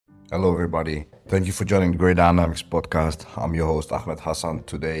Hello, everybody. Thank you for joining the Great Dynamics podcast. I'm your host, Ahmed Hassan.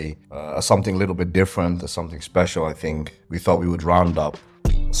 Today, something a little bit different, something special, I think. We thought we would round up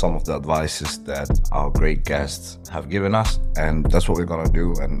some of the advices that our great guests have given us, and that's what we're going to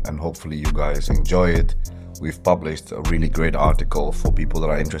do, and hopefully you guys enjoy it. We've published a really great article for people that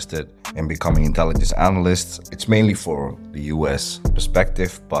are interested in becoming intelligence analysts. It's mainly for the US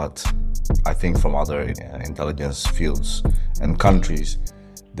perspective, but I think from other intelligence fields and countries,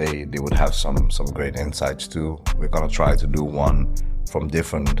 they would have some great insights too. We're gonna try to do one from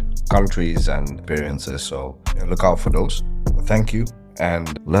different countries and experiences, so look out for those. Thank you,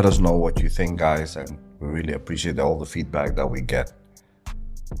 and let us know what you think, guys, and we really appreciate all the feedback that we get.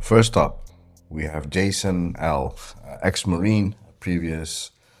 First up, we have Jason L., ex-Marine,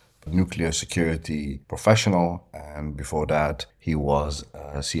 previous nuclear security professional, and before that he was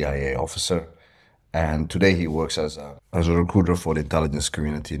a CIA officer. And today he works as a recruiter for the intelligence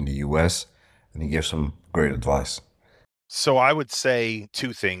community in the US, and he gives some great advice. So I would say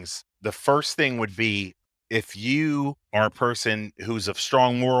two things. The first thing would be, if you are a person who's of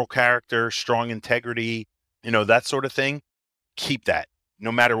strong moral character, strong integrity, that sort of thing, keep that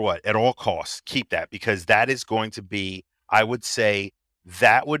no matter what, at all costs, keep that, because that is going to be, I would say,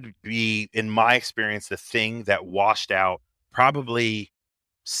 that would be, in my experience, the thing that washed out probably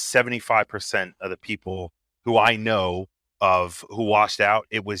 75% of the people who I know of who washed out.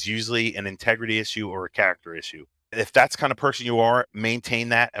 It was usually an integrity issue or a character issue. If that's the kind of person you are, maintain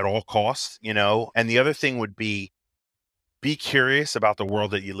that at all costs, And the other thing would be curious about the world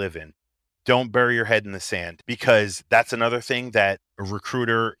that you live in. Don't bury your head in the sand, because that's another thing that a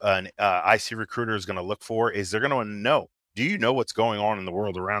recruiter, an IC recruiter, is going to look for. Is they're going to know, do you know what's going on in the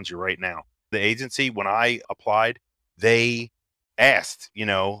world around you right now? The agency, when I applied, they asked,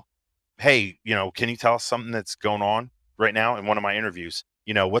 hey, can you tell us something that's going on right now? In one of my interviews,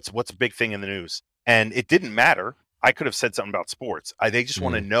 what's a big thing in the news? And it didn't matter. I could have said something about sports. They just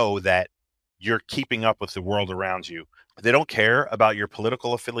want to know that you're keeping up with the world around you. They don't care about your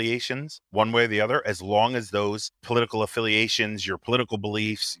political affiliations one way or the other, as long as those political affiliations, your political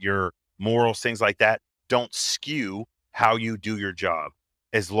beliefs, your morals, things like that, don't skew how you do your job.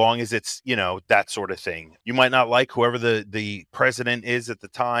 As long as it's, that sort of thing. You might not like whoever the president is at the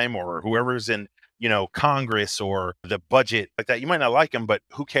time, or whoever's in, Congress, or the budget like that. You might not like him, but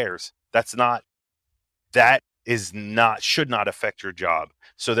who cares? Should not affect your job.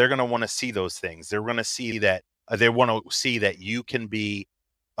 So they're going to want to see those things. They're going to see that you can be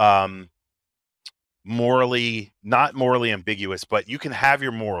not morally ambiguous, but you can have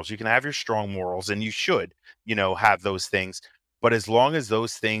your morals. You can have your strong morals, and you should, have those things. But as long as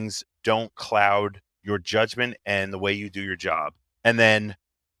those things don't cloud your judgment and the way you do your job. And then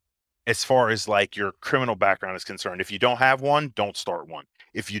as far as like your criminal background is concerned, if you don't have one, don't start one.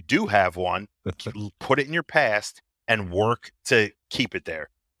 If you do have one, put it in your past and work to keep it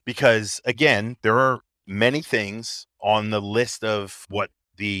there. Because again, there are many things on the list of what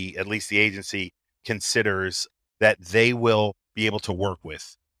at least the agency considers that they will be able to work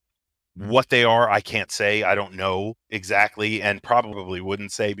with. What they are, I can't say. I don't know exactly, and probably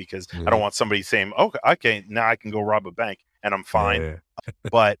wouldn't say, because I don't want somebody saying, "Okay, now I can go rob a bank and I'm fine." Yeah.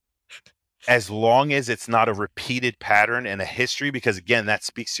 But as long as it's not a repeated pattern and a history, because again, that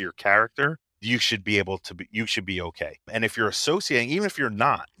speaks to your character, you should be okay. And if you're associating, even if you're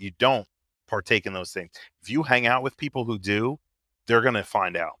not, you don't partake in those things. If you hang out with people who do, they're going to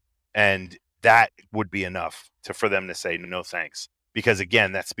find out. And that would be enough for them to say, no, thanks. Because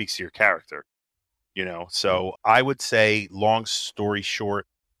again, that speaks to your character, So I would say, long story short,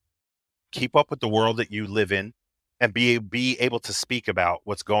 keep up with the world that you live in, and be able to speak about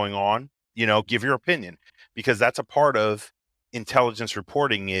what's going on, give your opinion, because that's a part of intelligence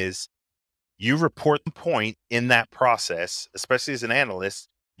reporting. Is you report the point in that process, especially as an analyst,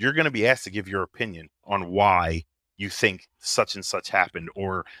 you're going to be asked to give your opinion on why you think such and such happened,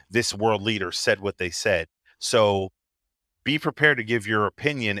 or this world leader said what they said. So be prepared to give your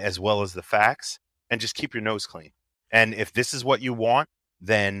opinion as well as the facts, and just keep your nose clean. And if this is what you want,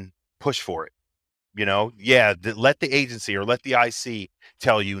 then push for it. Let the agency or let the IC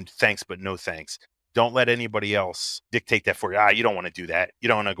tell you thanks, but no thanks. Don't let anybody else dictate that for you. You don't want to do that. You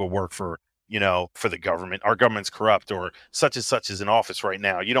don't want to go work for the government. Our government's corrupt, or such and such is in office right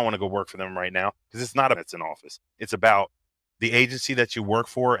now. You don't want to go work for them right now, because it's not it's in office. It's about the agency that you work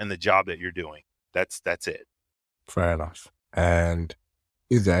for and the job that you're doing. That's it. Fair enough. And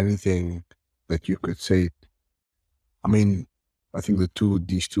is there anything that you could say? I mean, I think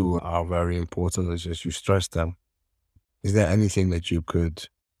these two are very important, as just you stressed them. Is there anything that you could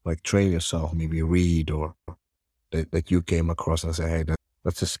like train yourself, maybe read, or that you came across and say, hey,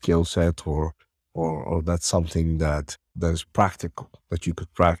 that's a skill set, or that's something that is practical that you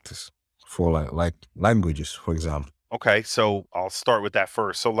could practice for like languages, for example. Okay, so I'll start with that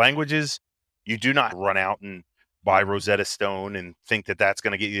first. So languages, you do not run out and buy Rosetta Stone and think that that's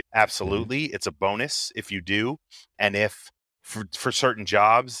going to get you. Absolutely, it's a bonus if you do, and if for certain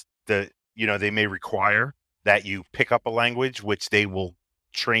jobs they may require that you pick up a language, which they will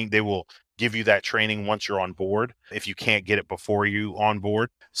give you that training once you're on board if you can't get it before you on board.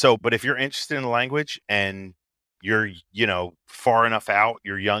 So, but if you're interested in the language and you're far enough out,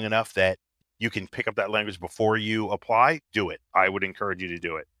 you're young enough that you can pick up that language before you apply, do it. I would encourage you to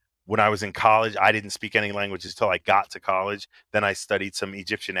do it. When I was in college, I didn't speak any languages until I got to college. Then I studied some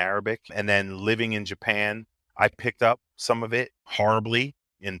Egyptian Arabic. And then living in Japan, I picked up some of it horribly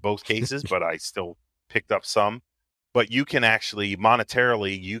in both cases, but I still picked up some. But you can actually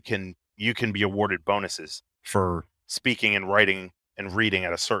monetarily, you can be awarded bonuses for speaking and writing and reading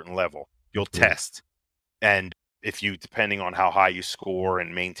at a certain level. You'll test. And if you, depending on how high you score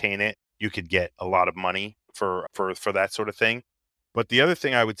and maintain it, you could get a lot of money for that sort of thing. But the other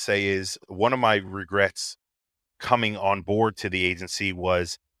thing I would say is one of my regrets coming on board to the agency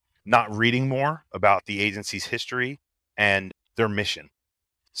was not reading more about the agency's history and their mission.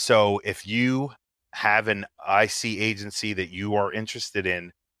 So if you have an IC agency that you are interested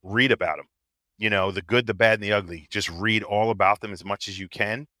in, read about them. The good, the bad, and the ugly. Just read all about them as much as you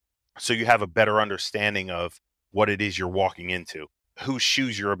can so you have a better understanding of what it is you're walking into, whose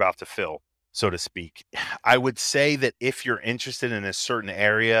shoes you're about to fill, so to speak. I would say that if you're interested in a certain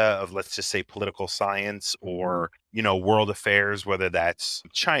area of, let's just say, political science or, world affairs, whether that's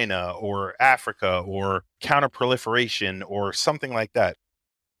China or Africa or counterproliferation or something like that,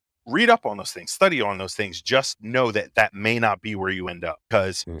 read up on those things, study on those things. Just know that that may not be where you end up,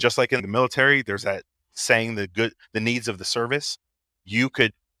 because just like in the military, there's that saying, the needs of the service. You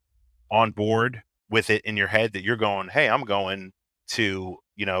could on board with it in your head that you're going, hey, I'm going to,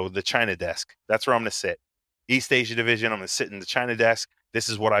 the China desk. That's where I'm going to sit. East Asia Division, I'm going to sit in the China desk. This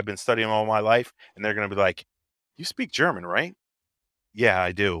is what I've been studying all my life. And they're going to be like, you speak German, right? Yeah,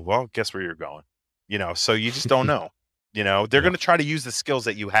 I do. Well, guess where you're going? So you just don't know. They're going to try to use the skills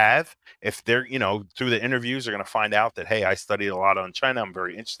that you have. If they're, through the interviews, they're going to find out that, hey, I studied a lot on China. I'm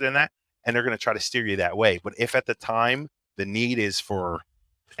very interested in that. And they're going to try to steer you that way. But if at the time the need is for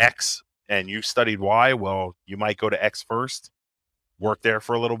X and you studied Y, well, you might go to X first, work there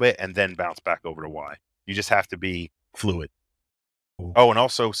for a little bit, and then bounce back over to Y. You just have to be fluid. Oh, and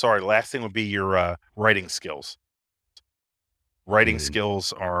also, last thing would be your writing skills. Writing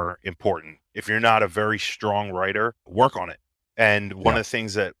skills are important. If you're not a very strong writer, work on it. And one of the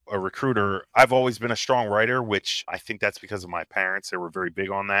things that a recruiter, I've always been a strong writer, which I think that's because of my parents. They were very big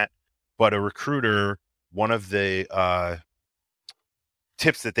on that. But a recruiter, one of the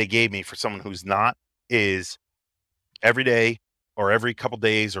tips that they gave me for someone who's not is every day or every couple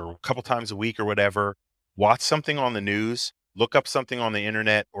days or a couple times a week or whatever, watch something on the news, look up something on the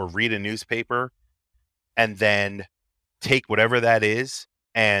internet or read a newspaper, and then take whatever that is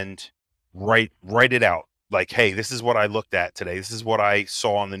and write it out. Like, hey, this is what I looked at today. This is what I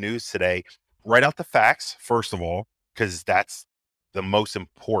saw on the news today. Write out the facts, first of all, because that's the most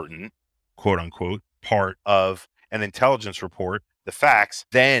important, quote unquote, part of an intelligence report, the facts.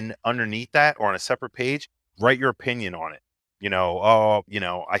 Then underneath that or on a separate page, write your opinion on it.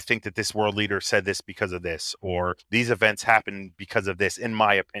 I think that this world leader said this because of this, or these events happened because of this, in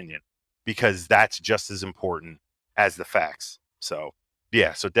my opinion, because that's just as important as the facts. So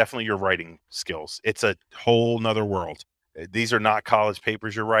definitely your writing skills. It's a whole nother world. These are not college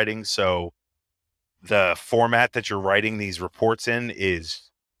papers you're writing. So the format that you're writing these reports in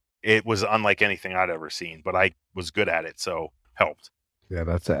it was unlike anything I'd ever seen, but I was good at it. So helped. Yeah,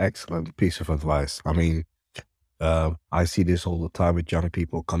 that's an excellent piece of advice. I mean, I see this all the time with young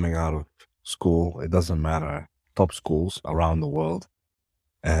people coming out of school. It doesn't matter, top schools around the world.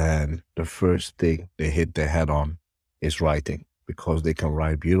 And the first thing they hit their head on is writing, because they can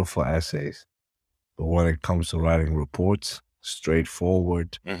write beautiful essays. But when it comes to writing reports,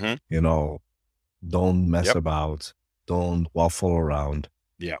 straightforward, don't mess about, don't waffle around.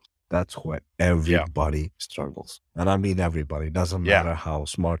 Yeah. That's where everybody struggles. And I mean everybody. It doesn't matter how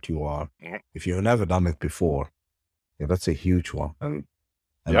smart you are. If you've never done it before, that's a huge one. And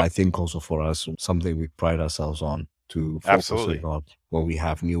I think also for us, something we pride ourselves on to focus on when we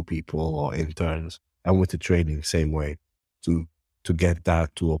have new people or interns, and with the training, same way, to get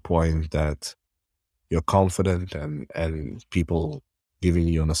that to a point that you're confident and people giving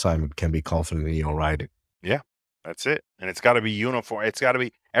you an assignment can be confident in your writing. Yeah, that's it. And it's got to be uniform. It's got to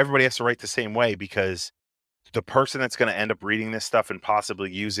be, everybody has to write the same way, because the person that's going to end up reading this stuff and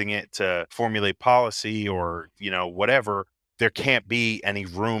possibly using it to formulate policy or, whatever, there can't be any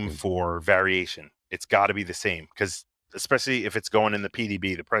room for variation. It's got to be the same, because especially if it's going in the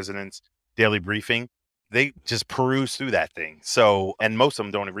PDB, the president's daily briefing, they just peruse through that thing. So, and most of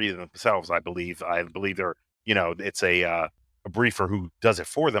them don't read it themselves. I believe they're, it's a briefer who does it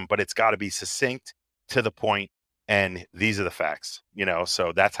for them, but it's got to be succinct, to the point, and these are the facts,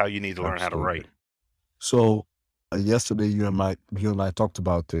 so that's how you need to learn how to write. So yesterday you and I talked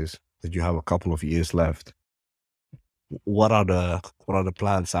about this, that you have a couple of years left. What are the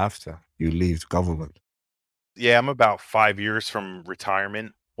plans after you leave government? Yeah, I'm about 5 years from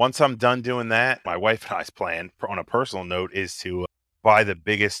retirement. Once I'm done doing that, my wife and I's plan, on a personal note, is to buy the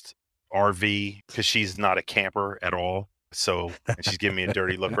biggest RV, because she's not a camper at all. So, and she's giving me a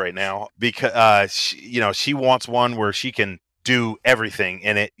dirty look right now, because she wants one where she can do everything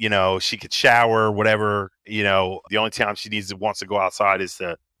in it. She could shower, whatever. The only time she wants to go outside is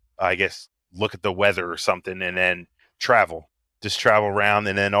to, I guess, look at the weather or something, and then just travel around.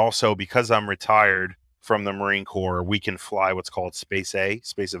 And then also, because I'm retired from the Marine Corps, we can fly what's called Space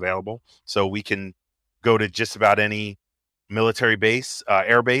Available. So we can go to just about any military base,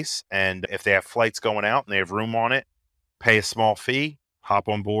 air base, and if they have flights going out and they have room on it, pay a small fee, hop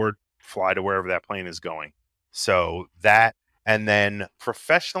on board, fly to wherever that plane is going. So that, and then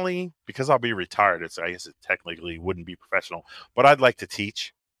professionally, because I'll be retired, I guess it technically wouldn't be professional, but I'd like to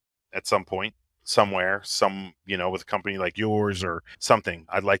teach at some point, somewhere, with a company like yours or something.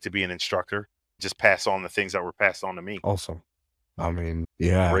 I'd like to be an instructor, just pass on the things that were passed on to me. Awesome. I mean,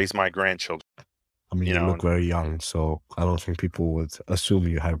 yeah. Raise my grandchildren. I mean, you look very young, so I don't think people would assume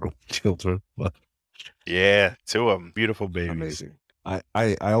you have children, but yeah, 2 of them, beautiful babies. Amazing.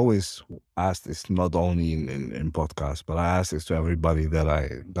 I always ask this, not only in podcasts, but I ask this to everybody that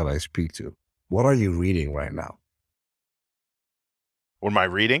I speak to. What are you reading right now? What am I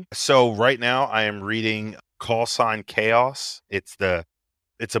reading? So right now I am reading Call Sign Chaos. It's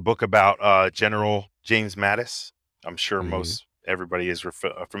a book about General James Mattis. I'm sure most everybody is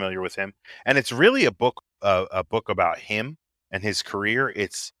familiar with him, and it's really a book about him and his career.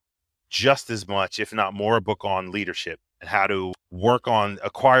 It's just as much, if not more, a book on leadership and how to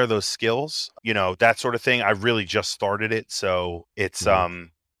acquire those skills, that sort of thing. I really just started it, so it's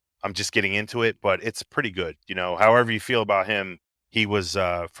I'm just getting into it, but it's pretty good. However you feel about him, he was,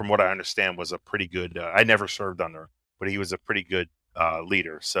 from what I understand, was a pretty good. I never served under him, but he was a pretty good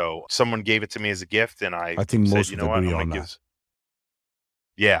leader. So someone gave it to me as a gift, and I think said, most agree on that.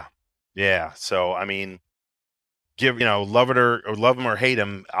 Yeah. So I mean, love it or love him or hate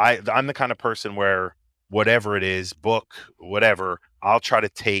him. I'm the kind of person where whatever it is, book, whatever, I'll try to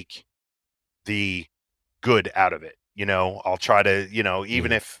take the good out of it. I'll try to,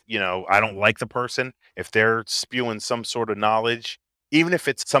 even if, I don't like the person, if they're spewing some sort of knowledge, even if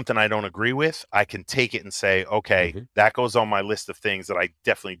it's something I don't agree with, I can take it and say, okay, that goes on my list of things that I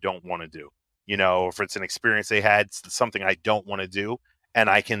definitely don't want to do. If it's an experience they had, something I don't want to do, and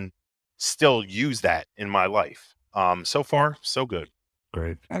I can still use that in my life. So far, so good.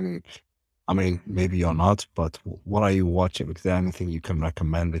 Great. And I mean, maybe you're not, but what are you watching? Is there anything you can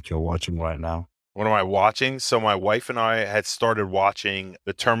recommend that you're watching right now? What am I watching? So my wife and I had started watching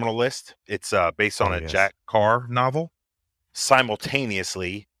The Terminal List. It's based on a Jack Carr novel.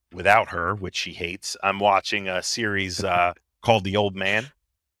 Simultaneously, without her, which she hates, I'm watching a series called The Old Man.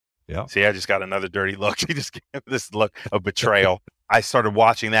 Yeah. See, I just got another dirty look. She just gave this look of betrayal. I started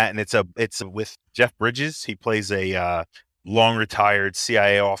watching that, and it's with Jeff Bridges. He plays a long retired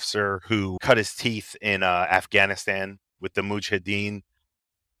CIA officer who cut his teeth in Afghanistan with the Mujahideen.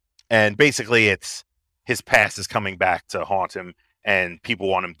 And basically it's his past is coming back to haunt him, and people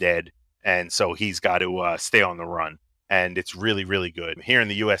want him dead. And so he's got to stay on the run. And it's really, really good. Here in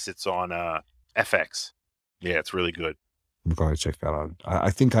the US, it's on FX. Yeah, it's really good. I'm going to check that out. I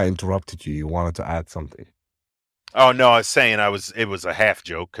think I interrupted you. You wanted to add something. Oh, no, I was saying it was a half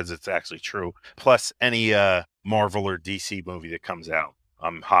joke, because it's actually true. Plus any Marvel or DC movie that comes out,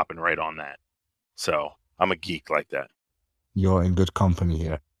 I'm hopping right on that. So I'm a geek like that. You're in good company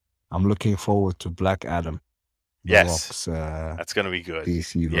here. I'm looking forward to Black Adam. Yes, that's going to be good.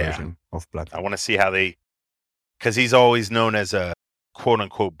 DC version of Black Adam. I want to see how because he's always known as a quote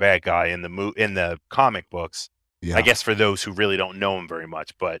unquote bad guy in the comic books. Yeah. I guess for those who really don't know him very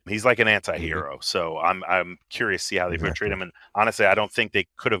much, but he's like an anti-hero. So I'm curious to see how they portrayed him. And honestly, I don't think they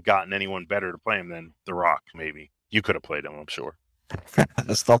could have gotten anyone better to play him than The Rock. Maybe you could have played him, I'm sure.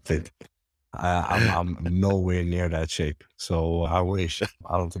 Stop it. I'm nowhere near that shape. So I wish.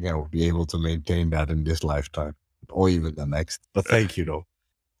 I don't think I will be able to maintain that in this lifetime or even the next. But thank you, though.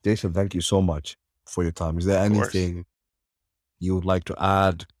 Jason, thank you so much for your time. Is there Of course. anything you would like to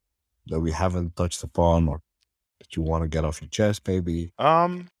add that we haven't touched upon, or that you want to get off your chest, maybe?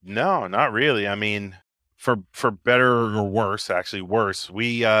 No, not really. I mean, for better or worse, actually worse,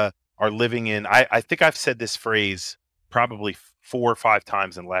 we are living in. I think I've said this phrase probably 4 or 5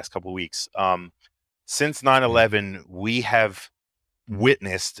 times in the last couple of weeks. Since 9/11, we have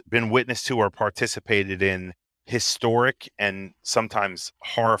been witness to, or participated in historic and sometimes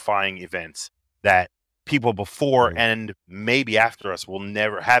horrifying events that people before and maybe after us will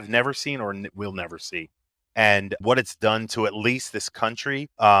never seen or will never see. And what it's done to at least this country,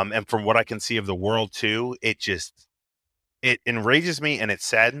 and from what I can see of the world too, it enrages me and it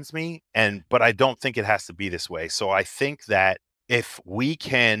saddens me. But I don't think it has to be this way. So I think that if we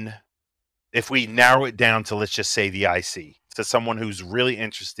narrow it down to, let's just say, the IC, to someone who's really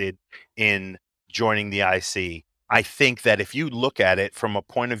interested in joining the IC, I think that if you look at it from a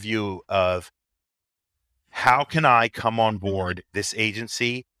point of view of how can I come on board this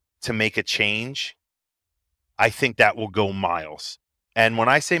agency to make a change, I think that will go miles. And when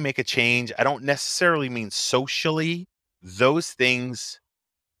I say make a change, I don't necessarily mean socially. Those things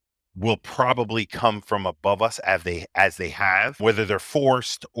will probably come from above us as they have, whether they're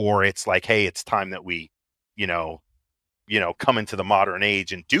forced or it's like, hey, it's time that we, come into the modern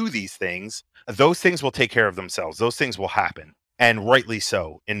age and do these things. Those things will take care of themselves. Those things will happen. And rightly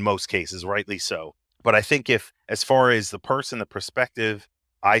so, in most cases, rightly so. But I think if, as far as the prospective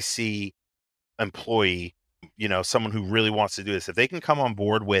IC employee, someone who really wants to do this, if they can come on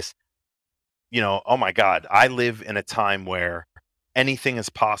board with, oh my God, I live in a time where anything is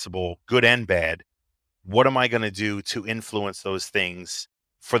possible, good and bad. What am I going to do to influence those things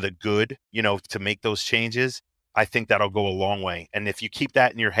for the good, to make those changes? I think that'll go a long way. And if you keep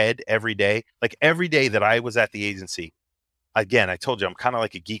that in your head every day, like every day that I was at the agency, again, I told you, I'm kind of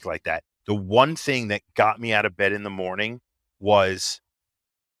like a geek like that. The one thing that got me out of bed in the morning was,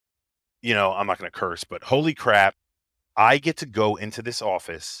 I'm not going to curse, but holy crap, I get to go into this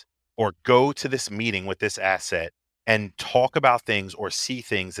office or go to this meeting with this asset and talk about things or see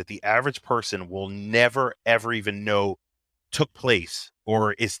things that the average person will never, ever even know took place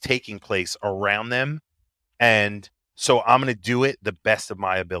or is taking place around them. And so I'm going to do it the best of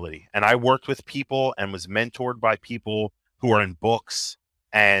my ability. And I worked with people and was mentored by people who are in books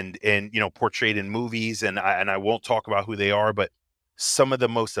and portrayed in movies. And I won't talk about who they are, but some of the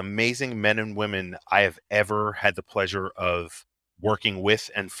most amazing men and women I have ever had the pleasure of working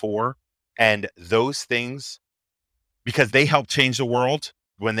with and for. And those things, because they helped change the world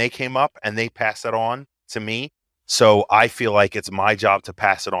when they came up, and they passed it on to me. So I feel like it's my job to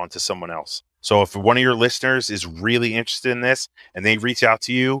pass it on to someone else. So if one of your listeners is really interested in this and they reach out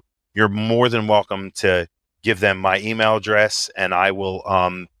to you, you're more than welcome to give them my email address, and I will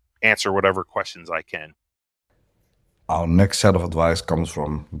answer whatever questions I can. Our next set of advice comes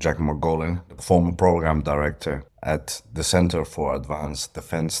from Jack Margolin, the former program director at the Center for Advanced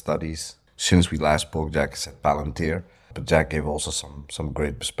Defense Studies. Since we last spoke, Jack is at Palantir, but Jack gave also some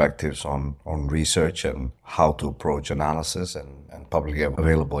great perspectives on research and how to approach analysis and publicly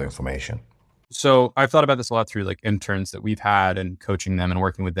available information. So I've thought about this a lot through like interns that we've had and coaching them and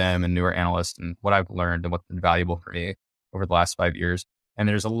working with them and newer analysts, and what I've learned and what's been valuable for me over the last 5 years. And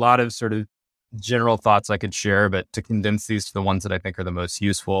there's a lot of sort of general thoughts I could share, but to condense these to the ones that I think are the most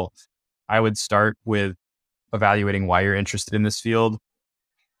useful, I would start with evaluating why you're interested in this field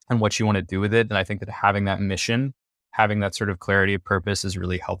and what you want to do with it. And I think that having that mission, having that sort of clarity of purpose is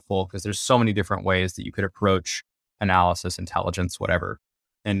really helpful, because there's so many different ways that you could approach analysis, intelligence, whatever.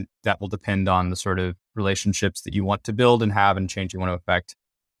 And that will depend on the sort of relationships that you want to build and have and change you want to affect.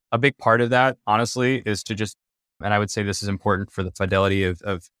 A big part of that, honestly, is to just, and I would say this is important for the fidelity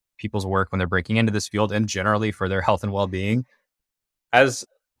of people's work when they're breaking into this field, and generally for their health and well-being. As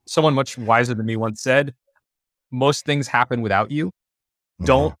someone much wiser than me once said, most things happen without you. Mm-hmm.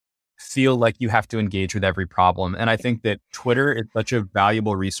 Don't feel like you have to engage with every problem. And I think that Twitter is such a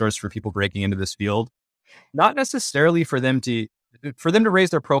valuable resource for people breaking into this field, not necessarily for them to raise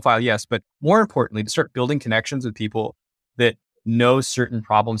their profile, yes, but more importantly, to start building connections with people that know certain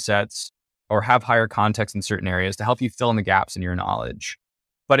problem sets or have higher context in certain areas to help you fill in the gaps in your knowledge.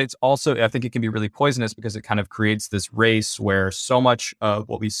 But it's also, I think it can be really poisonous, because it kind of creates this race where so much of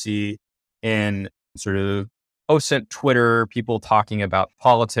what we see in sort of OSINT Twitter, people talking about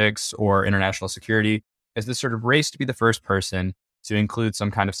politics or international security, is this sort of race to be the first person to include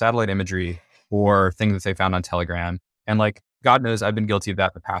some kind of satellite imagery or thing that they found on Telegram. And like, God knows I've been guilty of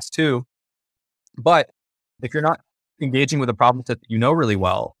that in the past too. But if you're not engaging with a problem set that you know really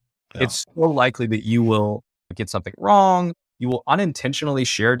well, it's so likely that you will get something wrong. You will unintentionally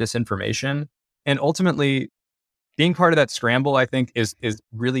share disinformation. And ultimately, being part of that scramble, I think, is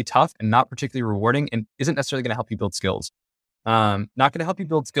really tough and not particularly rewarding, and isn't necessarily going to help you build skills. Not going to help you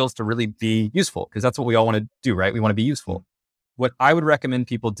build skills to really be useful, because that's what we all want to do, right? We want to be useful. What I would recommend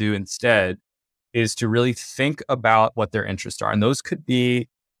people do instead is to really think about what their interests are. And those could be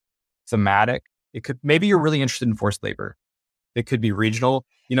thematic. Maybe you're really interested in forced labor. It could be regional.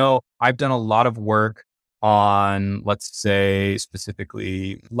 I've done a lot of work on, let's say,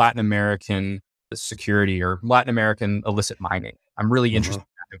 specifically Latin American security or Latin American illicit mining. I'm really interested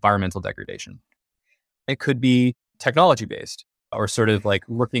in environmental degradation. It could be technology based or sort of like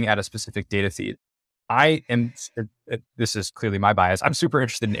looking at a specific data feed. This is clearly my bias. I'm super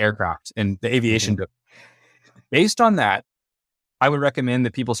interested in aircraft and the aviation. Based on that, I would recommend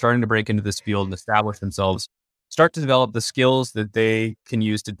that people starting to break into this field and establish themselves start to develop the skills that they can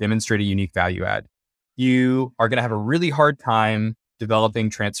use to demonstrate a unique value add. You are going to have a really hard time developing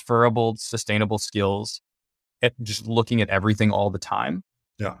transferable, sustainable skills at just looking at everything all the time.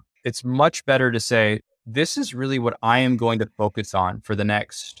 Yeah. It's much better to say, this is really what I am going to focus on for the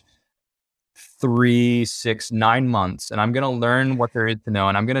next 3, 6, 9 months. And I'm going to learn what there is to know.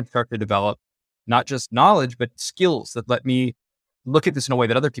 And I'm going to start to develop not just knowledge, but skills that let me look at this in a way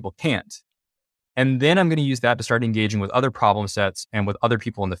that other people can't. And then I'm going to use that to start engaging with other problem sets and with other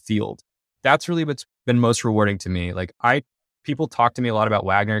people in the field. That's really what's been most rewarding to me. Like people talk to me a lot about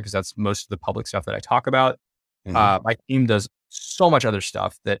Wagner because that's most of the public stuff that I talk about. My team does so much other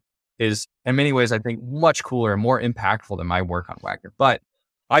stuff that is in many ways, I think, much cooler and more impactful than my work on Wagner. But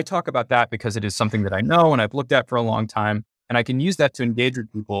I talk about that because it is something that I know and I've looked at for a long time. And I can use that to engage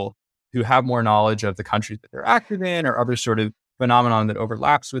with people who have more knowledge of the countries that they're active in or other sort of phenomenon that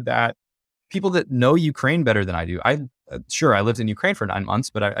overlaps with that. People that know Ukraine better than I do. I lived in Ukraine for 9 months,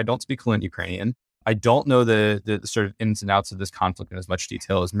 but I don't speak fluent Ukrainian. I don't know the sort of ins and outs of this conflict in as much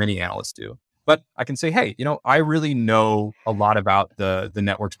detail as many analysts do. But I can say, hey, I really know a lot about the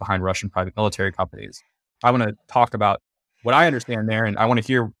networks behind Russian private military companies. I want to talk about what I understand there, and I want to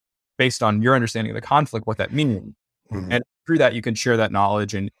hear, based on your understanding of the conflict, what that means. And through that, you can share that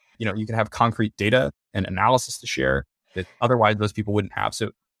knowledge, and you can have concrete data and analysis to share that otherwise those people wouldn't have.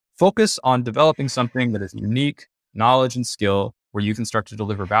 So focus on developing something that is unique knowledge and skill where you can start to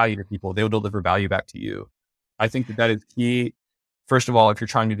deliver value to people. They'll deliver value back to you. I think that is key. First of all, if you're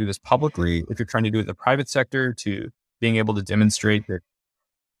trying to do this publicly, if you're trying to do it in the private sector, to being able to demonstrate that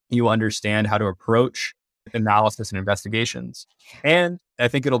you understand how to approach analysis and investigations. And I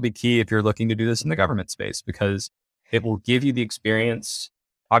think it'll be key if you're looking to do this in the government space, because it will give you the experience,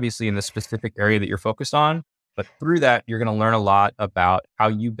 obviously in the specific area that you're focused on. But through that, you're going to learn a lot about how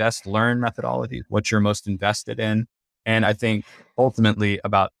you best learn methodologies, what you're most invested in. And I think ultimately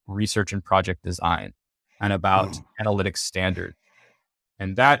about research and project design and about analytics standards.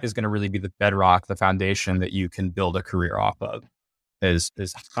 And that is going to really be the bedrock, the foundation that you can build a career off of, is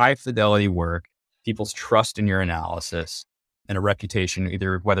high fidelity work, people's trust in your analysis, and a reputation,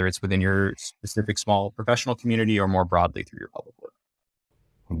 either whether it's within your specific small professional community or more broadly through your public work.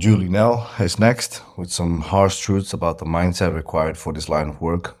 Julie Nell is next with some harsh truths about the mindset required for this line of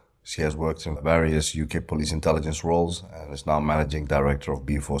work. She has worked in various UK police intelligence roles and is now managing director of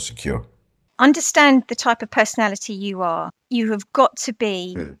B4 Secure. Understand the type of personality you are. You have got to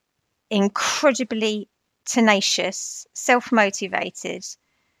be incredibly tenacious, self-motivated,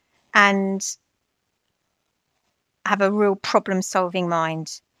 and have a real problem-solving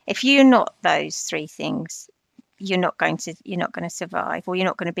mind. If you're not those three things, you're not going to survive, or you're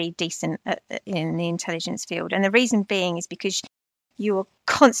not going to be decent in the intelligence field. And the reason being is because you're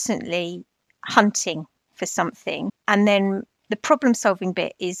constantly hunting for something. And then the problem solving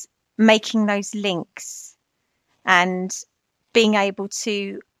bit is making those links and being able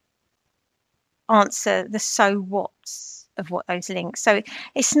to answer the so what's of what those links. So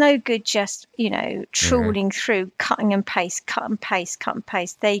it's no good just, trawling through, cutting and paste.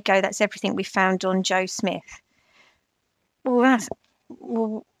 There you go. That's everything we found on Joe Smith. Well,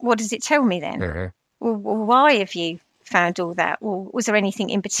 what does it tell me then? Well, why have you found all that? Well, was there anything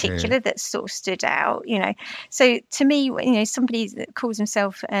in particular that sort of stood out? So to me, somebody that calls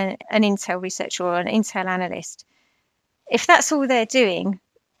himself an intel researcher or an intel analyst, if that's all they're doing,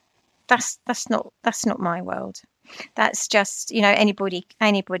 that's not my world. That's just anybody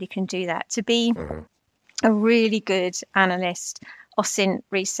can do that. To be a really good analyst, OSINT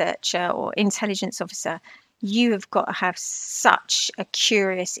researcher, or intelligence officer, you have got to have such a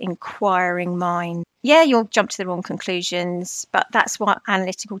curious, inquiring mind. Yeah, you'll jump to the wrong conclusions, but that's why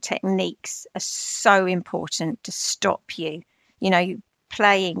analytical techniques are so important to stop you.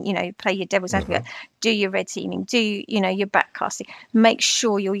 Play your devil's advocate, do your red teaming, do your backcasting. Make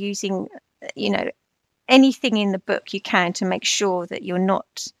sure you're using anything in the book you can to make sure that you're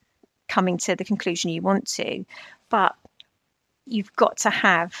not coming to the conclusion you want to, but you've got to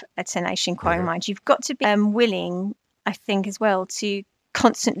have a tenacious inquiring mind. You've got to be willing, I think, as well, to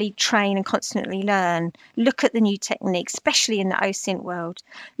constantly train and constantly learn. Look at the new techniques, especially in the OSINT world.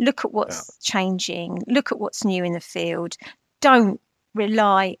 Look at what's changing. Look at what's new in the field. Don't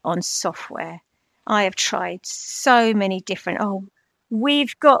rely on software. I have tried so many different,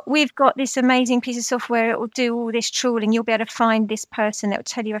 we've got this amazing piece of software. It will do all this trawling. You'll be able to find this person that will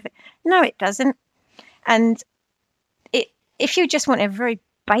tell you everything. No, it doesn't. And if you just want a very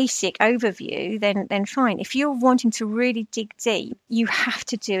basic overview, then fine. If you're wanting to really dig deep, you have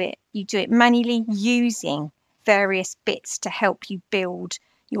to do it. You do it manually using various bits to help you build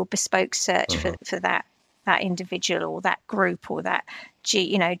your bespoke search for that individual or that group or that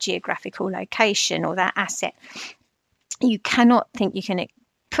geographical location or that asset. You cannot think you can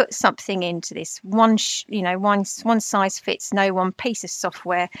put something into this one size fits no one piece of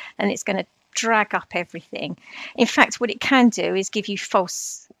software and it's going to drag up everything. In fact, what it can do is give you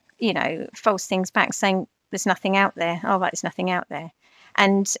false things back, saying there's nothing out there. Oh, right, there's nothing out there.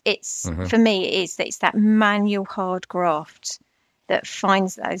 And it's for me, it's that manual hard graft that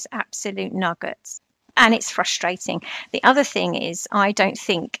finds those absolute nuggets, and it's frustrating. The other thing is, I don't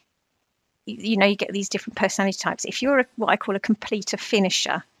think you get these different personality types. If you're what I call a completer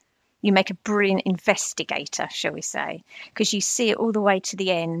finisher, you make a brilliant investigator, shall we say, because you see it all the way to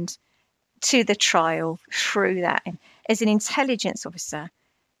the end, to the trial, through that. And as an intelligence officer,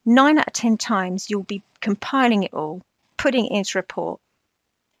 9 out of 10 times you'll be compiling it all, putting it into a report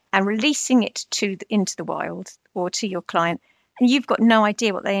and releasing it into the wild or to your client. And you've got no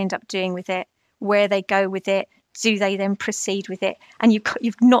idea what they end up doing with it, where they go with it. Do they then proceed with it? And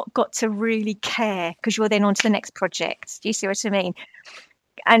you've not got to really care because you're then on to the next project. Do you see what I mean?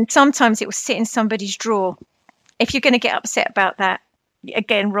 And sometimes it will sit in somebody's drawer. If you're going to get upset about that,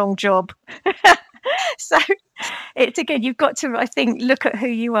 again, wrong job. So it's, again, you've got to, I think, look at who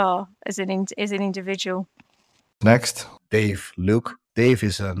you are as an individual. Next, Dave Luke. Dave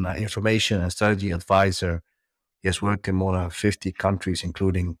is an information and strategy advisor. He has worked in more than 50 countries,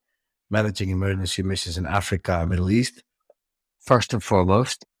 including managing emergency missions in Africa and Middle East. First and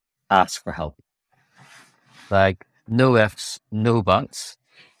foremost, ask for help. Like, no ifs, no buts.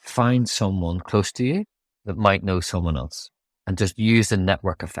 Find someone close to you that might know someone else and just use the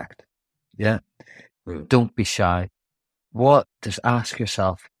network effect. Yeah. Don't be shy. Just ask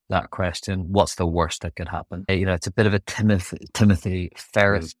yourself that question. What's the worst that could happen? It's a bit of a Timothy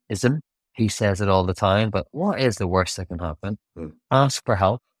Ferris-ism. He says it all the time, but what is the worst that can happen? Ask for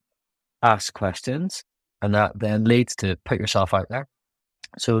help, ask questions, and that then leads to put yourself out there.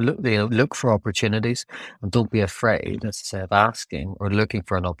 So look for opportunities and don't be afraid, as I say, of asking or looking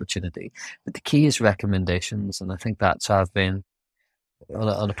for an opportunity. But the key is recommendations. And I think that's how I've been,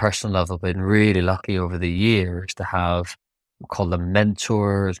 on a personal level, been really lucky over the years to have, we'll call them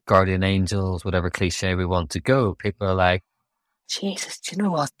mentors, guardian angels, whatever cliche we want to go. People are like, Jesus, do you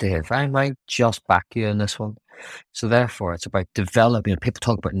know what, Dave? I might just back you in this one. So therefore, it's about developing. People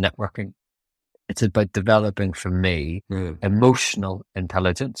talk about networking. It's about developing, for me, emotional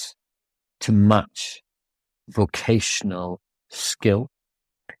intelligence to match vocational skill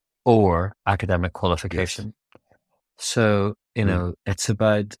or academic qualification. So, it's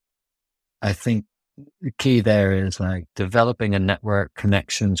about, I think the key there is like developing a network,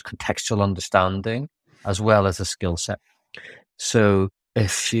 connections, contextual understanding, as well as a skill set. So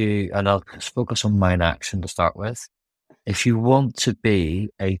and I'll focus on Mind Action to start with. If you want to be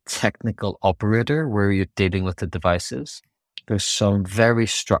a technical operator where you're dealing with the devices, there's some very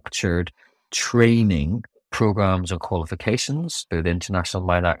structured training programs and qualifications through the International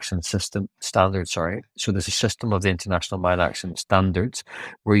Mind Action System standards. So there's a system of the International Mind Action standards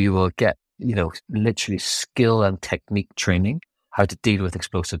where you will get, literally skill and technique training, how to deal with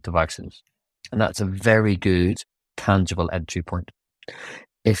explosive devices. And that's a very good, tangible entry point.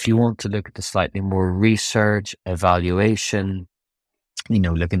 If you want to look at the slightly more research, evaluation,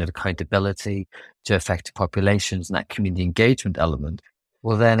 looking at accountability to effective populations and that community engagement element,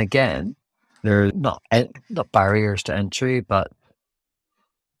 well, then again, there are not barriers to entry, but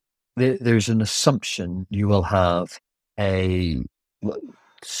there's an assumption you will have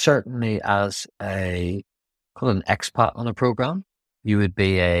certainly as call it an expat on a program, you would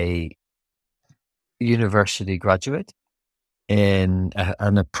be a university graduate in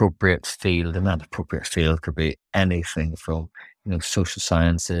an appropriate field, and that appropriate field could be anything from social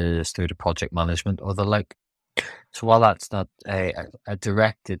sciences through to project management or the like. So while that's not a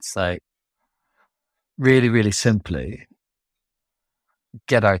direct, it's like really, really simply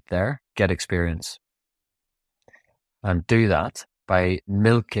get out there, get experience. And do that by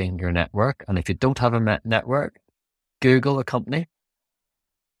milking your network. And if you don't have a network, Google a company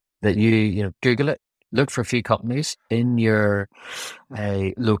that you know, Google it, look for a few companies in your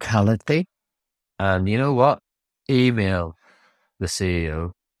locality. And you know what? Email the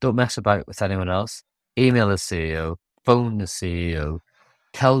CEO. Don't mess about with anyone else. Email the CEO, phone the CEO,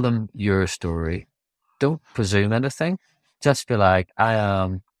 tell them your story. Don't presume anything. Just be like, I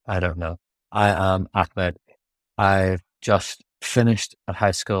am Ahmed. I've just finished at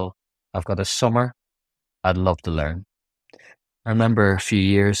high school. I've got a summer. I'd love to learn. I remember a few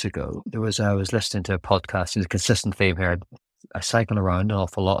years ago, I was listening to a podcast. There's a consistent theme here. I cycle around an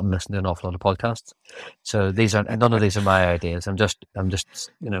awful lot and listen to an awful lot of podcasts. So none of these are my ideas. I'm just,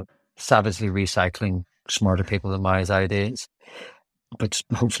 savagely recycling smarter people than my ideas, but just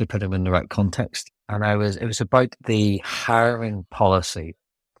hopefully put them in the right context. And it was about the hiring policy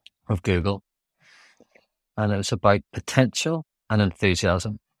of Google, and it was about potential and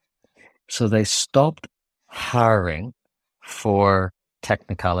enthusiasm. So they stopped hiring for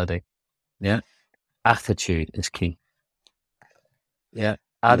technicality. Yeah. Attitude is key. Yeah.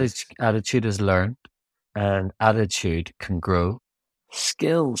 Attitude is learned, and attitude can grow.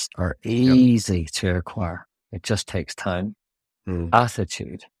 Skills are easy to acquire. It just takes time.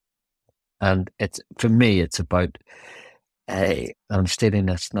 Attitude. And for me, it's about, I'm stating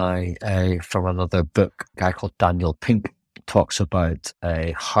this now from another book, a guy called Daniel Pink talks about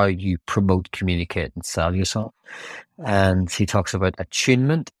how you promote, communicate, and sell yourself. And he talks about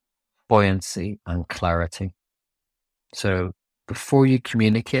attunement, buoyancy, and clarity. So before you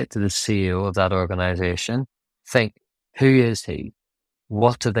communicate to the CEO of that organization, think, who is he?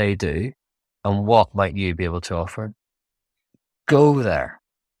 What do they do? And what might you be able to offer? Go there,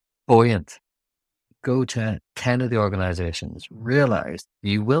 buoyant. Go to 10 of the organizations. Realize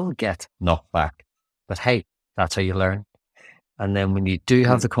you will get knocked back. But hey, that's how you learn. And then when you do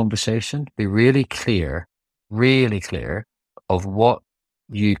have the conversation, be really clear of what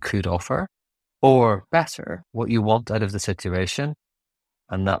you could offer, or better, what you want out of the situation.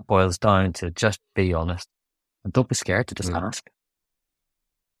 And that boils down to just be honest. And don't be scared to just ask.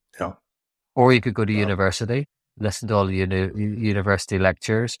 Yeah. Or you could go to university, listen to all the university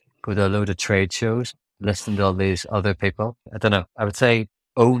lectures, go to a load of trade shows, listen to all these other people. I don't know. I would say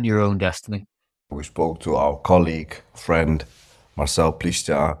own your own destiny. We spoke to our colleague, friend, Marcel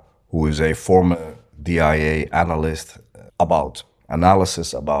Pliszta, who is a former DIA analyst, about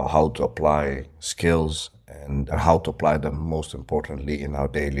analysis about how to apply skills and how to apply them, most importantly, in our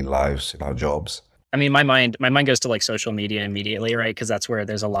daily lives, in our jobs. I mean, my mind goes to like social media immediately, right? Because that's where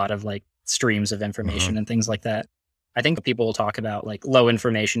there's a lot of like streams of information and things like that. I think people will talk about like low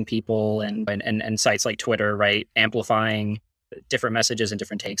information people and sites like Twitter, right? Amplifying different messages and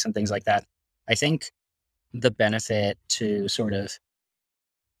different takes and things like that. I think the benefit to sort of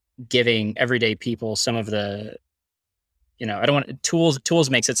giving everyday people some of the, I don't want tools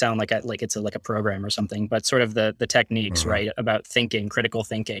makes it sound like it's like a program or something, but sort of the techniques, right? About critical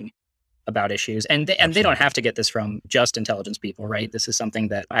thinking about issues. And they don't have to get this from just intelligence people, right? This is something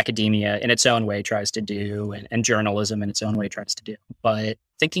that academia in its own way tries to do, and journalism in its own way tries to do. But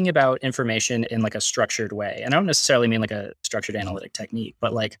thinking about information in like a structured way, and I don't necessarily mean like a structured analytic technique,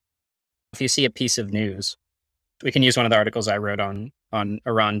 but like if you see a piece of news, we can use one of the articles I wrote on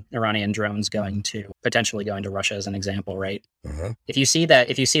Iranian drones potentially going to Russia as an example, right? If you see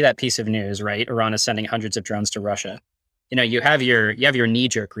that piece of news, right? Iran is sending hundreds of drones to Russia. You have your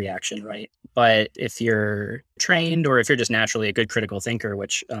knee-jerk reaction, right? But if you're trained, or if you're just naturally a good critical thinker,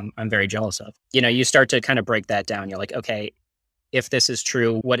 which I'm very jealous of, you start to kind of break that down. You're like, okay, if this is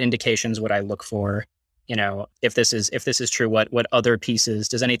true, what indications would I look for? If this is true, what other pieces?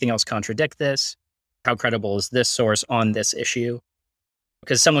 Does anything else contradict this? How credible is this source on this issue?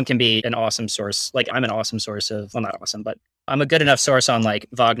 Because someone can be an awesome source. Like I'm an awesome source of, well, not awesome, but I'm a good enough source on like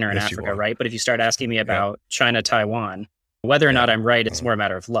Wagner in Africa, right? But if you start asking me about China, Taiwan, whether or not I'm right, it's more a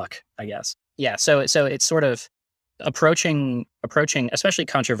matter of luck, I guess. Yeah. So it's sort of approaching, especially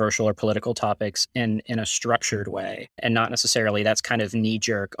controversial or political topics in a structured way, and not necessarily that's kind of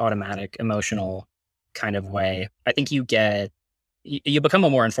knee-jerk, automatic, emotional kind of way. I think you become a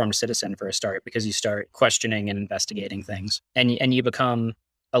more informed citizen for a start, because you start questioning and investigating things, and you become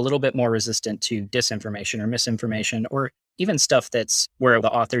a little bit more resistant to disinformation or misinformation, or even stuff that's where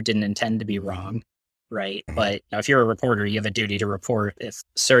the author didn't intend to be wrong. Right. But if you're a reporter, you have a duty to report. If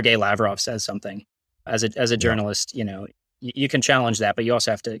Sergei Lavrov says something, as a journalist, you can challenge that, but you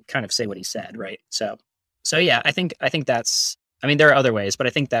also have to kind of say what he said. Right. So yeah, I think that's, there are other ways, but I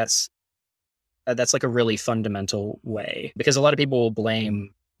think that's like a really fundamental way, because a lot of people will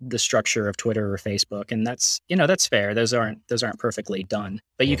blame the structure of Twitter or Facebook, and that's fair. Those aren't perfectly done,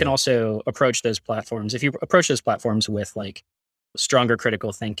 but you can also approach those platforms. If you approach those platforms with like stronger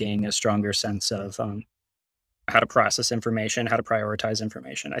critical thinking, a stronger sense of how to process information, how to prioritize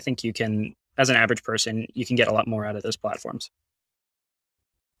information, I think you can, as an average person, you can get a lot more out of those platforms.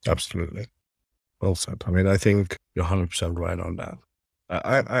 Absolutely. Well said. I mean, I think you're 100% right on that.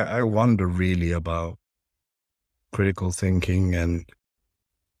 I wonder really about critical thinking and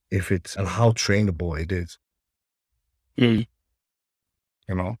how trainable it is. Mm.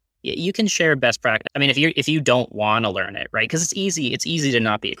 You know? You can share best practice. I mean, if you don't want to learn it, right? Because it's easy to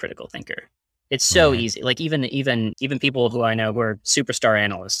not be a critical thinker. It's so easy. Like even people who I know who are superstar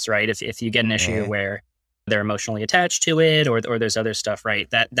analysts, right? If you get an issue where they're emotionally attached to it, or there's other stuff, right?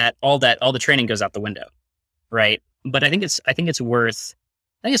 That all the training goes out the window, right? But I think it's worth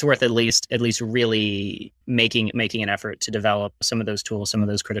at least really making an effort to develop some of those tools, some of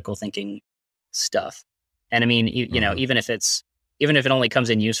those critical thinking stuff. And I mean, you know, even if it only comes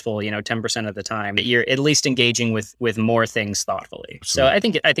in useful, 10% of the time, you're at least engaging with more things thoughtfully.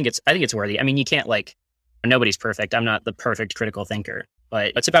 Absolutely. So I think it's worthy. I mean, you can't nobody's perfect. I'm not the perfect critical thinker,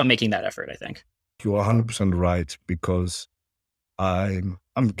 but it's about making that effort, I think. You are 100% right, because I'm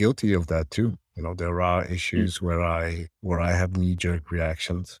guilty of that too. There are issues where I have knee-jerk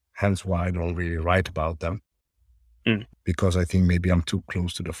reactions, hence why I don't really write about them, because I think maybe I'm too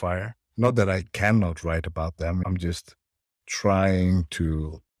close to the fire. Not that I cannot write about them. I'm just trying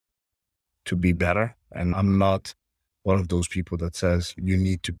to be better. And I'm not one of those people that says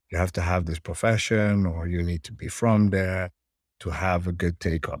you have to have this profession, or you need to be from there to have a good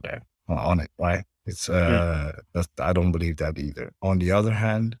take on it, right? It's I don't believe that either. On the other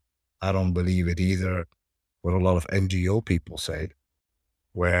hand, I don't believe it either what a lot of NGO people say,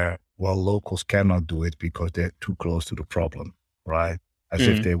 where, well, locals cannot do it because they're too close to the problem, right? As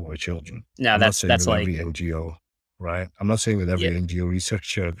if they were children. No, that's like every NGO, right? I'm not saying that every NGO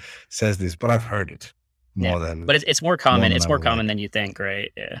researcher says this, but I've heard it more than. But it's more common. It's more common than you think,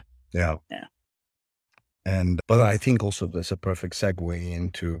 right? Yeah. But I think also there's a perfect segue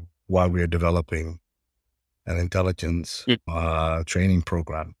into why we're developing an intelligence training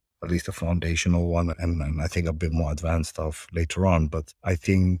program, at least a foundational one, and I think a bit more advanced stuff later on. But I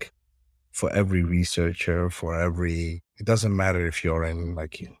think for every researcher, it doesn't matter if you're in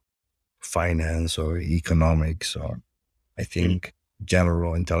finance or economics, or I think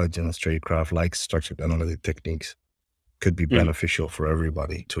general intelligence, tradecraft, like structured analytic techniques, could be beneficial for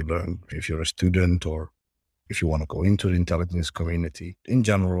everybody to learn. If you're a student, or if you want to go into the intelligence community, in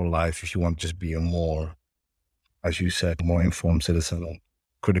general life, if you want to just be a more, as you said, more informed citizen or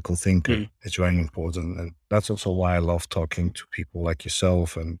critical thinker, it's very important. And that's also why I love talking to people like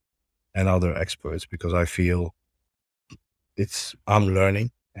yourself and other experts, because I feel I'm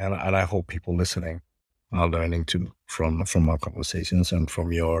learning, and I hope people listening are learning too from our conversations and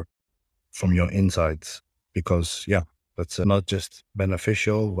from your insights, because that's not just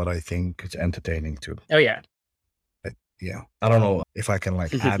beneficial, but I think it's entertaining too. Oh yeah. I don't know if I can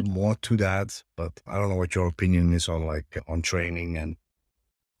add more to that, but I don't know what your opinion is on training and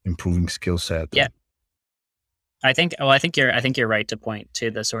improving skill set. Yeah. I think you're right to point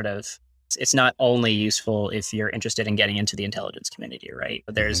to the sort of, it's not only useful if you're interested in getting into the intelligence community, right?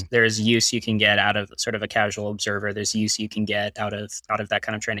 But there's use you can get out of sort of a casual observer. There's use you can get out of that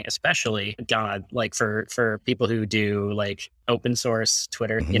kind of training, especially for people who do open source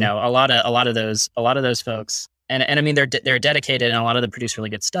Twitter. A lot of those folks. And I mean, they're dedicated, and a lot of them produce really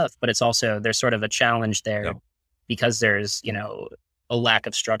good stuff, but it's also, there's sort of a challenge there because there's, a lack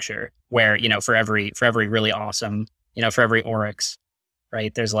of structure where, for every really awesome, for every Oryx,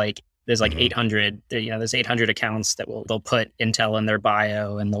 right? There's 800, there's 800 accounts that they'll put Intel in their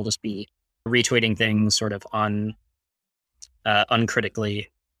bio, and they'll just be retweeting things sort of uncritically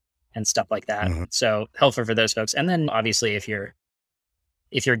and stuff like that. So helpful for those folks. And then obviously if you're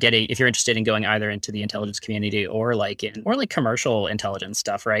interested in going either into the intelligence community or commercial intelligence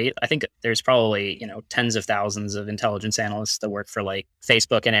stuff, right? I think there's probably, tens of thousands of intelligence analysts that work for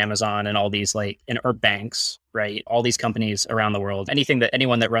Facebook and Amazon and all these or banks, right? All these companies around the world,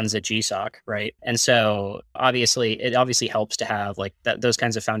 anyone that runs a GSOC, right? And so it obviously helps to have those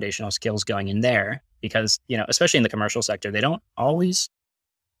kinds of foundational skills going in there, because, especially in the commercial sector, they don't always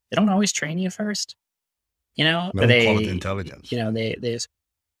train you first. They don't call it intelligence.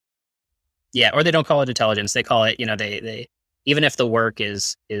 Or they don't call it intelligence. They call it, they even if the work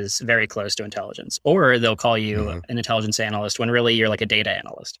is very close to intelligence, or they'll call you an intelligence analyst when really you're a data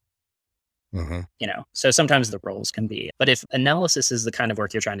analyst. So sometimes the roles can be, but if analysis is the kind of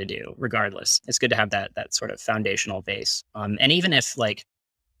work you're trying to do, regardless, it's good to have that sort of foundational base. And even if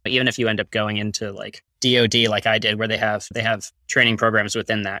Even if you end up going into like DoD, like I did, where they have training programs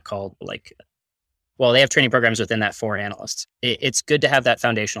within that called they have training programs within that for analysts. It's good to have that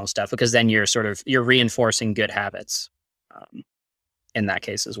foundational stuff, because then you're reinforcing good habits in that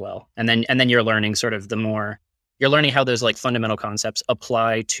case as well. And then you're learning you're learning how those like fundamental concepts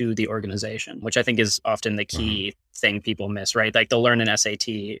apply to the organization, which I think is often the key thing people miss, right? Like they'll learn an SAT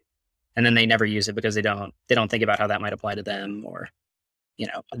and then they never use it because they don't think about how that might apply to them or,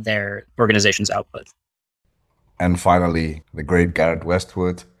 their organization's output. And finally, the great Garrett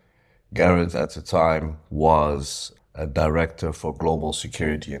Westwood. Garrett at the time was a director for global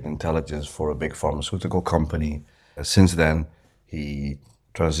security and intelligence for a big pharmaceutical company. Since then, he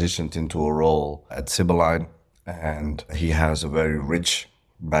transitioned into a role at Sibylline, and he has a very rich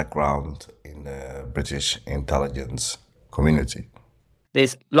background in the British intelligence community.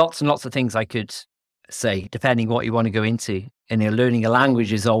 There's lots and lots of things I could say, depending what you want to go into. And learning a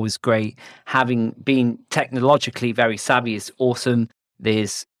language is always great. Having been technologically very savvy is awesome.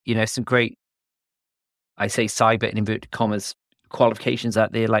 There's, some great, I say cyber in inverted commas, qualifications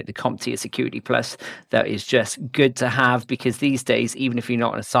out there like the CompTIA Security Plus that is just good to have, because these days, even if you're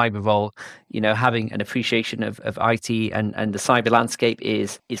not in a cyber role, having an appreciation of IT and the cyber landscape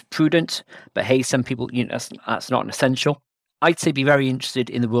is prudent. But hey, some people, that's not an essential. I'd say be very interested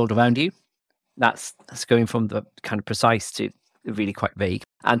in the world around you. That's going from the kind of precise to really quite vague,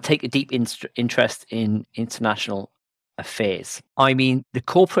 and take a deep interest in international affairs. I mean, the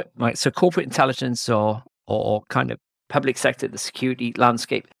corporate intelligence or kind of public sector, the security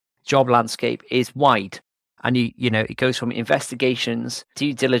landscape, job landscape is wide. And it goes from investigations,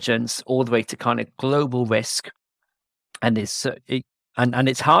 due diligence, all the way to kind of global risk. And it's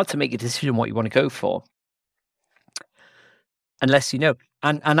hard to make a decision what you want to go for unless you know.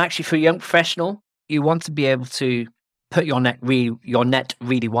 And actually, for a young professional, you want to be able to put your net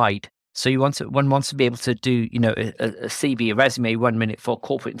really wide. So one wants to be able to do, a CV, a resume, 1 minute for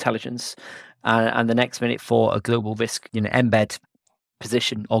corporate intelligence, and the next minute for a global risk, embed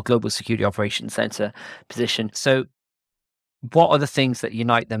position or global security operations center position. So, what are the things that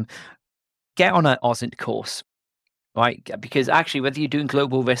unite them? Get on an OSINT course, right? Because actually, whether you're doing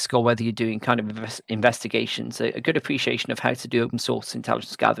global risk or whether you're doing kind of investigations, a good appreciation of how to do open source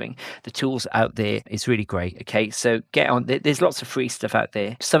intelligence gathering, the tools out there is really great. Okay, so get on. There's lots of free stuff out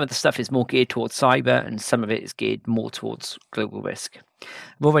there. Some of the stuff is more geared towards cyber, and some of it is geared more towards global risk.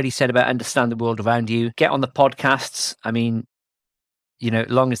 I've already said about understand the world around you. Get on the podcasts. I mean,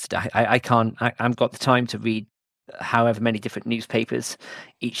 long as I haven't got the time to read however many different newspapers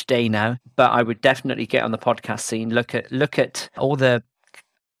each day now, but I would definitely get on the podcast scene. Look at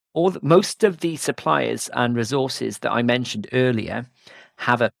most of the suppliers and resources that I mentioned earlier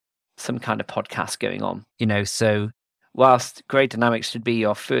have some kind of podcast going on. So whilst Great Dynamics should be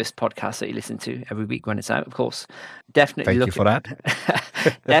your first podcast that you listen to every week when it's out, of course, definitely Thank you for that.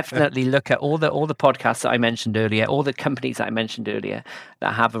 Definitely look at all the podcasts that I mentioned earlier, all the companies that I mentioned earlier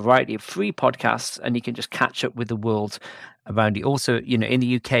that have a variety of free podcasts, and you can just catch up with the world around you. Also, in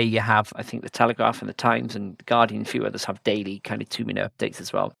the UK, you have, I think, the Telegraph and the Times and the Guardian, a few others have daily kind of 2-minute updates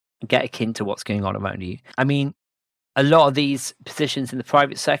as well. Get akin to what's going on around you. I mean, a lot of these positions in the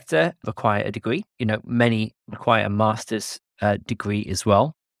private sector require a degree. Many require a master's degree as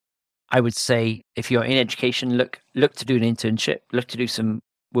well. I would say if you're in education, look to do an internship, look to do some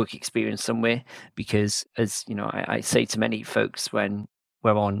work experience somewhere, because as I say to many folks when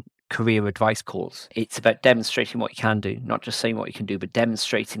we're on career advice calls, it's about demonstrating what you can do, not just saying what you can do, but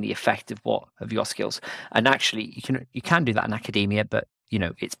demonstrating the effect of your skills. And actually, you can do that in academia, but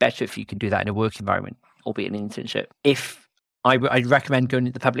it's better if you can do that in a work environment, albeit an internship. If I'd recommend going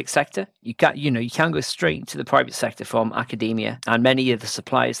into the public sector. You can go straight into the private sector from academia, and many of the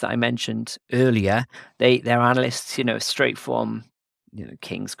suppliers that I mentioned earlier, they're analysts, straight from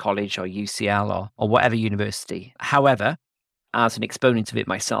King's College or UCL or whatever university. However, as an exponent of it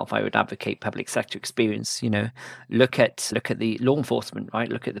myself, I would advocate public sector experience. Look at the law enforcement, right?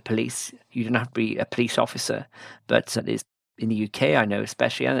 Look at the police. You don't have to be a police officer, but there's in the UK, I know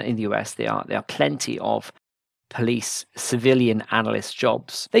especially, and in the US, there are plenty of police civilian analyst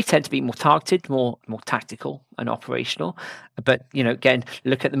jobs. They tend to be more targeted, more tactical and operational. But again,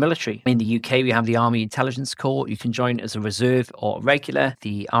 look at the military. In the UK, we have the Army Intelligence Corps. You can join as a reserve or a regular.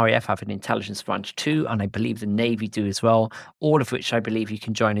 The RAF have an intelligence branch too, and I believe the Navy do as well. All of which I believe you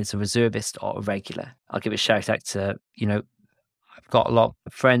can join as a reservist or a regular. I'll give a shout out to I've got a lot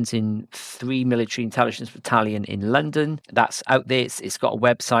of friends in 3 military intelligence battalion in London. That's out there. It's got a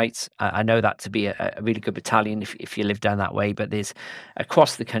website. I know that to be a really good battalion if you live down that way. But there's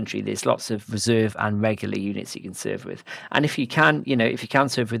across the country, there's lots of reserve and regular units you can serve with. And if you can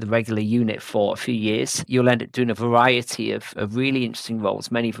serve with a regular unit for a few years, you'll end up doing a variety of really interesting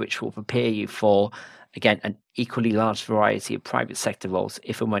roles, many of which will prepare you for, again, an equally large variety of private sector roles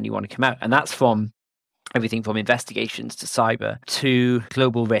if and when you want to come out. And that's from everything from investigations to cyber to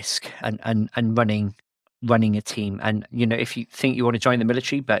global risk and running a team. And, if you think you want to join the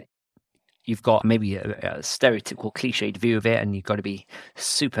military, but you've got maybe a stereotypical cliched view of it and you've got to be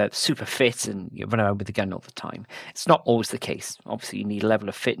super, super fit and you run around with a gun all the time. It's not always the case. Obviously, you need a level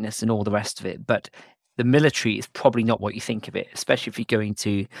of fitness and all the rest of it. But the military is probably not what you think of it, especially if you're going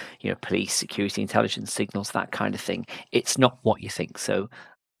to, police, security, intelligence, signals, that kind of thing. It's not what you think. So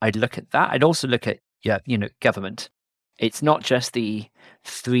I'd look at that. I'd also look at government. It's not just the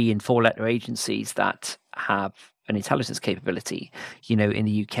 3 and 4 letter agencies that have an intelligence capability. In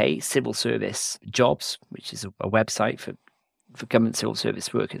the UK, Civil Service Jobs, which is a website for government civil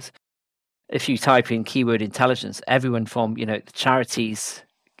service workers. If you type in keyword intelligence, everyone from, the Charities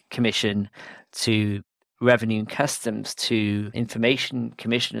Commission to Revenue and Customs to Information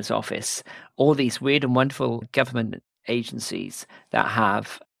Commissioner's Office, all these weird and wonderful government agencies that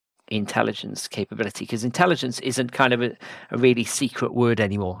have intelligence capability, because intelligence isn't kind of a really secret word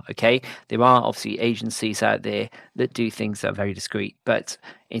anymore. Okay, there are obviously agencies out there that do things that are very discreet, but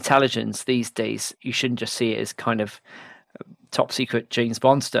intelligence these days, you shouldn't just see it as kind of top secret James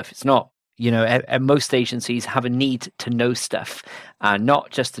Bond stuff. It's not. And most agencies have a need to know stuff, not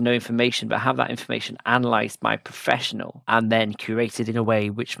just to know information, but have that information analyzed by a professional and then curated in a way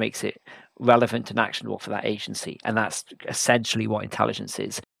which makes it relevant and actionable for that agency. And that's essentially what intelligence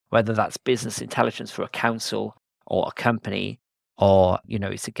is. Whether that's business intelligence for a council or a company or,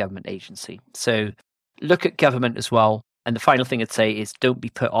 it's a government agency. So look at government as well. And the final thing I'd say is don't be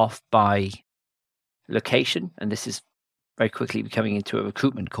put off by location. And this is very quickly becoming into a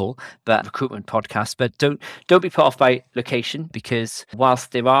recruitment podcast, but don't be put off by location, because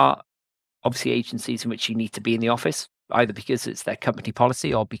whilst there are obviously agencies in which you need to be in the office, either because it's their company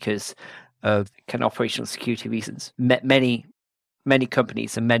policy or because of kind of operational security reasons, many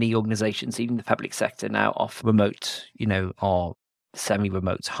companies and many organizations, even the public sector, now offer remote, or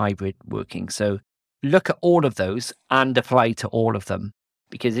semi-remote hybrid working. So look at all of those and apply to all of them.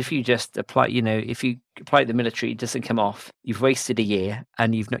 Because if you just apply, if you apply to the military, it doesn't come off, you've wasted a year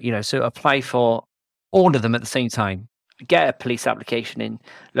and you've not, so apply for all of them at the same time. Get a police application in,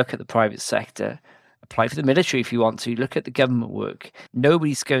 look at the private sector, apply for the military if you want to, look at the government work.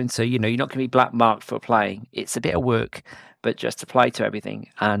 Nobody's going to, you're not going to be black marked for applying. It's a bit of work, but just apply to everything.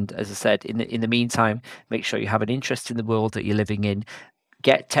 And as I said, in the meantime, make sure you have an interest in the world that you're living in.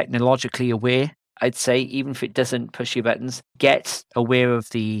 Get technologically aware. I'd say, even if it doesn't push your buttons, get aware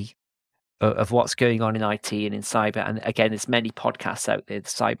of what's going on in IT and in cyber. And again, there's many podcasts out there. The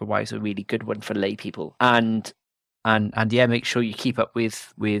CyberWise is a really good one for lay people. And make sure you keep up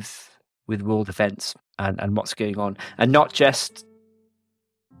with world events and what's going on, and not just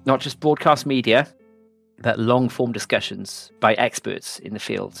broadcast media, but long form discussions by experts in the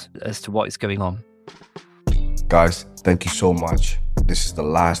field as to what is going on. Guys, thank you so much. This is the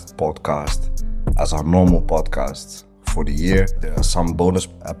last podcast as our normal podcasts for the year. There are some bonus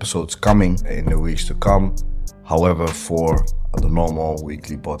episodes coming in the weeks to come. However, for the normal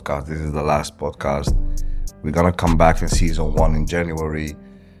weekly podcast, this is the last podcast. We're going to come back in season 1 in January.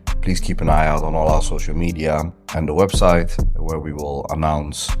 Please keep an eye out on all our social media and the website, where we will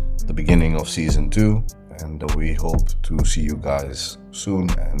announce the beginning of season 2. And we hope to see you guys soon.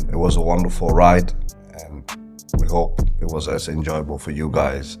 And it was a wonderful ride, and we hope it was as enjoyable for you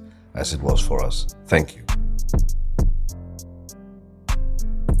guys as it was for us. Thank you.